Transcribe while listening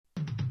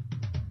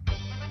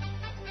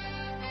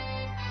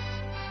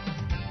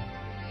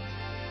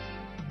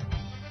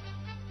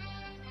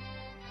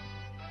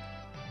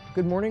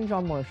Good morning,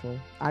 John Marshall.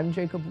 I'm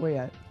Jacob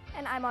Boyette.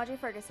 And I'm Audrey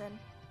Ferguson.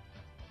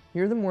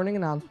 Here are the morning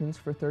announcements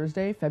for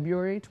Thursday,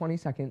 February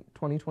 22nd,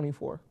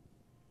 2024.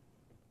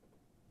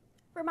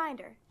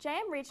 Reminder,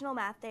 JM Regional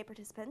Math Day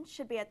participants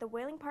should be at the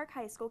Whaling Park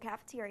High School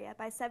cafeteria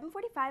by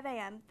 7:45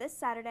 a.m. this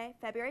Saturday,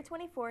 February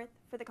 24th,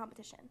 for the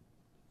competition.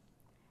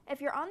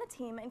 If you're on the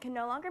team and can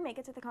no longer make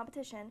it to the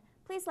competition,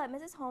 please let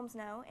Mrs. Holmes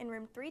know in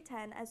room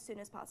 310 as soon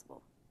as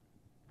possible.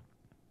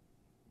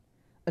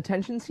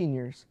 Attention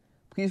seniors,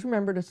 please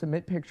remember to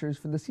submit pictures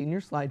for the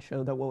senior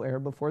slideshow that will air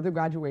before the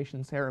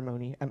graduation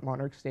ceremony at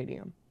Monarch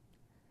Stadium.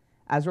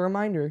 As a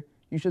reminder,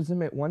 you should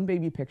submit one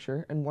baby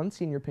picture and one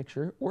senior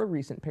picture or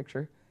recent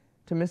picture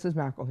to Mrs.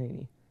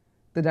 McElhaney.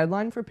 The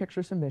deadline for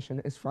picture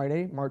submission is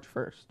Friday, March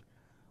 1st.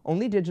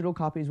 Only digital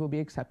copies will be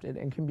accepted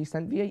and can be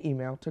sent via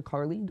email to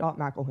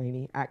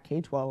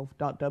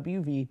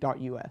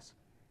carly.mcelhaney@k12.wv.us.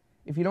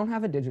 If you don't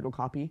have a digital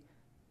copy,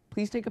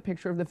 please take a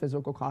picture of the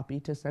physical copy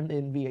to send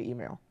in via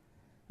email.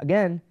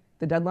 Again,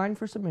 the deadline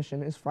for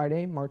submission is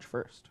Friday, March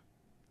 1st.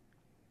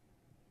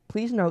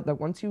 Please note that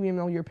once you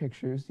email your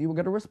pictures, you will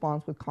get a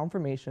response with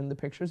confirmation the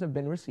pictures have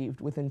been received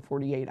within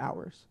 48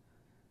 hours.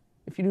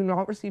 If you do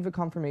not receive a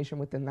confirmation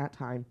within that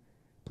time,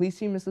 please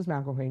see Mrs.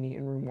 McElhaney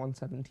in room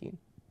 117.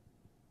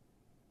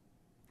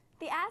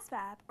 The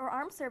ASVAB, or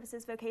Armed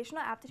Services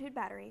Vocational Aptitude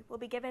Battery, will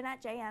be given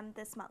at JM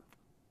this month.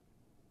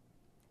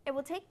 It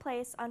will take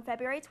place on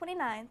February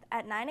 29th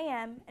at 9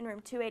 a.m. in room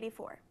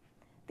 284.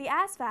 The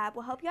ASVAB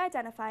will help you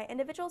identify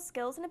individual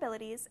skills and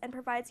abilities and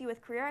provides you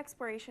with career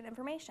exploration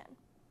information.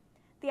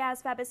 The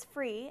ASVAB is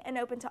free and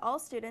open to all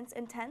students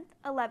in 10th,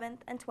 11th,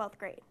 and 12th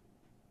grade.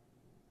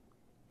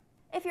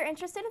 If you're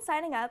interested in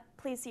signing up,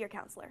 please see your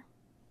counselor.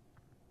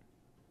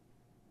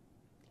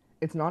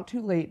 It's not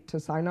too late to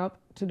sign up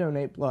to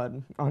donate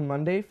blood on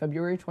Monday,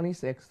 February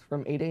 26th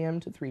from 8 a.m.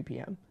 to 3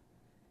 p.m.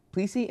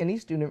 Please see any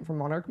student from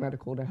Monarch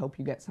Medical to help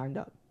you get signed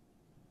up.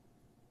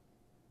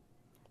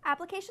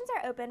 Applications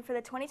are open for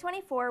the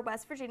 2024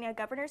 West Virginia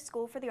Governor's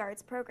School for the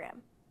Arts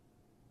program.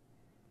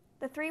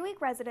 The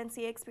 3-week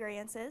residency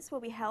experiences will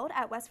be held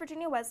at West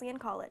Virginia Wesleyan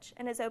College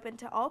and is open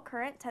to all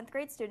current 10th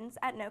grade students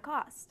at no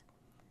cost.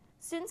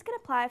 Students can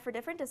apply for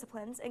different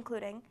disciplines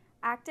including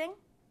acting,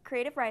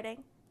 creative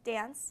writing,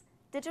 dance,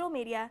 digital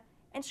media,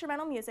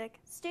 instrumental music,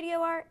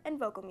 studio art, and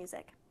vocal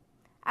music.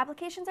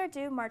 Applications are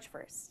due March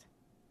 1st.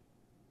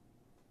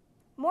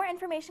 More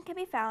information can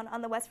be found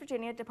on the West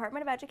Virginia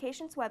Department of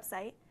Education's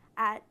website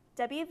at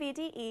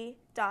wvde.us.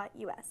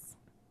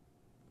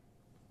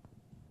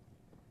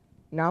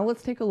 Now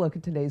let's take a look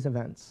at today's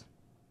events.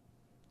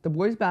 The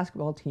boys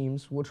basketball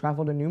teams will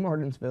travel to New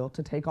Martinsville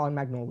to take on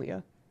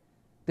Magnolia.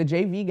 The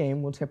JV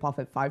game will tip off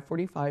at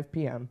 5:45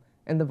 p.m.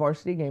 and the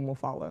varsity game will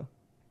follow.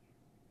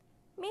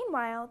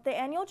 Meanwhile, the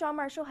annual John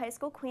Marshall High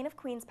School Queen of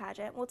Queens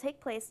pageant will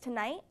take place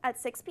tonight at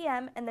 6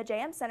 p.m. in the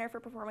JM Center for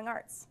Performing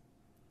Arts.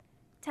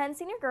 10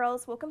 senior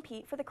girls will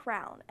compete for the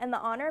crown and the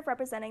honor of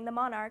representing the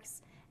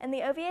Monarchs in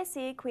the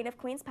OVAC Queen of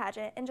Queens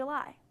pageant in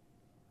July.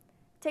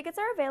 Tickets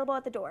are available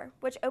at the door,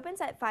 which opens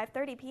at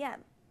 5:30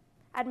 p.m.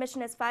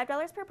 Admission is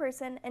 $5 per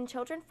person and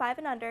children 5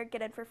 and under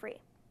get in for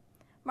free.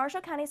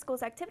 Marshall County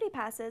Schools activity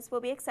passes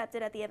will be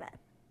accepted at the event.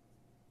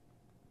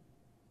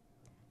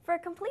 For a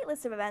complete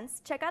list of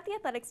events, check out the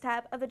Athletics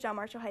tab of the John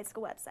Marshall High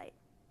School website.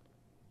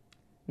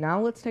 Now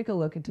let's take a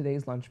look at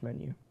today's lunch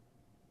menu.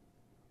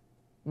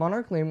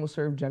 Monarch Lane will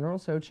serve General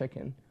Tso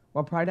chicken,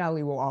 while Pride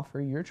Alley will offer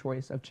your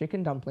choice of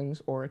chicken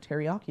dumplings or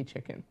teriyaki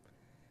chicken.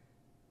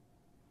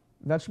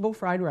 Vegetable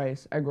fried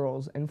rice, egg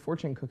rolls, and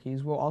fortune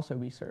cookies will also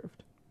be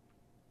served.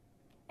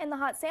 In the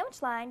hot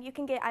sandwich line, you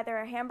can get either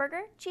a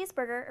hamburger,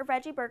 cheeseburger, or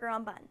veggie burger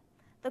on bun.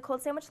 The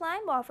cold sandwich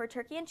line will offer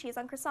turkey and cheese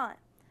on croissant.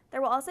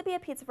 There will also be a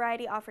pizza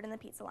variety offered in the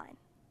pizza line.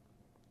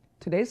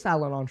 Today's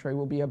salad entree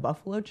will be a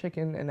buffalo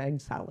chicken and egg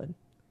salad.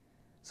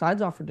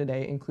 Sides offered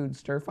today include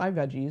stir-fry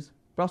veggies,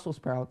 Brussels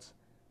sprouts,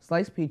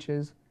 sliced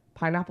peaches,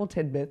 pineapple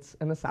tidbits,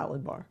 and a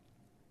salad bar.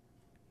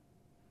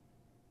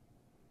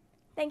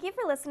 Thank you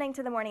for listening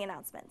to the morning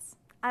announcements.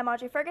 I'm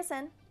Audrey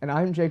Ferguson. And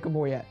I'm Jacob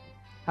Boyette.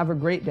 Have a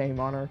great day,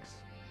 Monarchs.